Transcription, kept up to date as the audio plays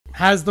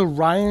Has the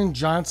Rian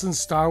Johnson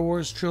Star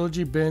Wars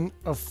trilogy been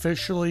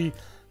officially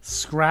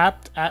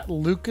scrapped at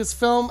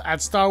Lucasfilm?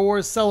 At Star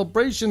Wars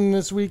Celebration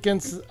this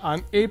weekend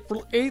on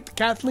April 8th,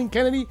 Kathleen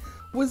Kennedy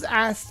was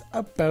asked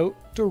about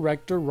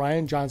director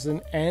Rian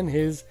Johnson and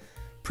his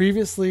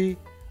previously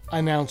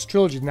announced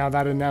trilogy. Now,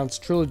 that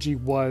announced trilogy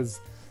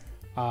was,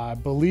 I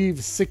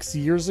believe, 6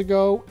 years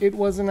ago it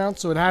was announced,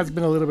 so it has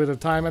been a little bit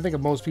of time. I think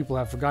most people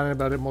have forgotten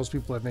about it. Most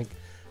people, I think,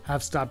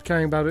 have stopped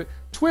caring about it.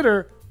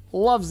 Twitter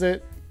loves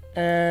it,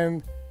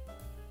 and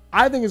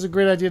I think it's a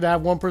great idea to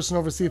have one person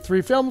oversee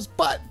 3 films,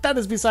 but that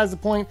is besides the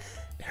point.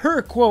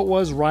 Her quote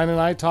was, "Ryan and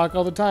I talk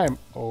all the time."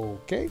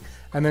 Okay.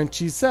 And then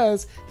she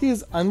says, "He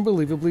is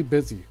unbelievably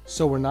busy,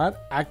 so we're not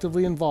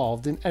actively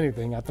involved in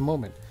anything at the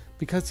moment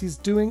because he's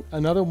doing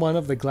another one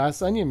of the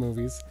Glass Onion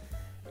movies,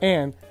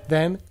 and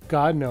then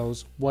God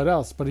knows what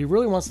else. But he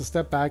really wants to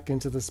step back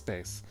into the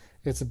space.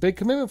 It's a big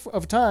commitment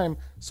of time,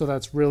 so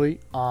that's really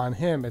on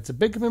him. It's a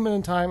big commitment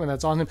in time, and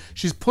that's on him."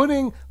 She's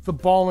putting the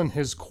ball in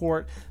his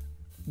court.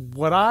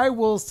 What I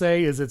will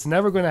say is it's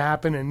never going to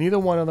happen, and neither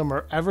one of them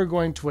are ever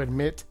going to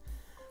admit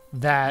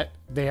that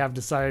they have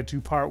decided to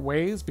part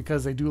ways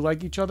because they do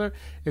like each other.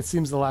 It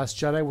seems The Last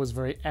Jedi was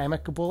very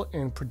amicable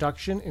in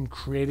production and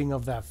creating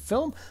of that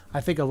film.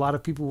 I think a lot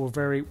of people were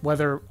very,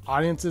 whether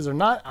audiences or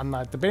not, I'm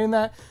not debating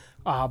that,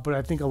 but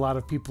I think a lot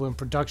of people in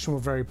production were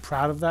very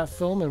proud of that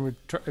film in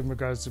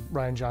regards to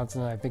Rian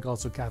Johnson, and I think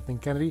also Kathleen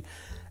Kennedy.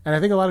 And I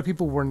think a lot of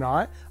people were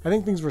not. I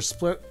think things were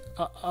split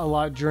a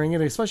lot during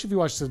it, especially if you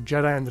watch The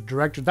Jedi and the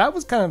director. That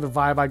was kind of the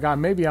vibe I got.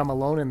 Maybe I'm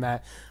alone in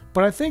that.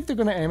 But I think they're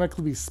going to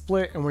amicably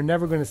split, and we're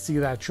never going to see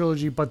that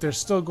trilogy, but they're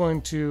still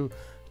going to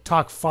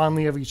talk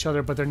fondly of each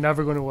other, but they're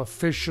never going to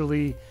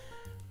officially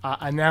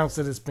announce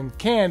that it's been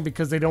canned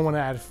because they don't want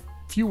to add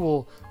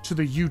fuel to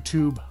the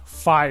YouTube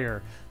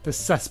fire, the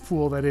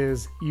cesspool that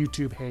is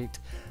YouTube hate.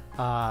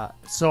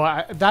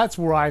 So that's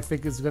where I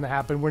think is going to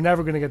happen. We're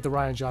never going to get the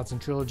Rian Johnson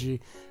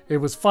trilogy. It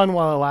was fun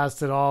while it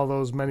lasted all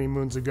those many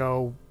moons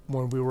ago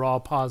when we were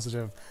all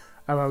positive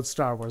about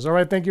Star Wars. All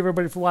right, thank you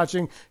everybody for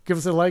watching. Give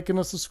us a like and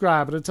a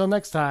subscribe. But until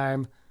next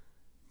time,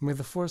 may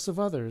the force of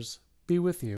others be with you.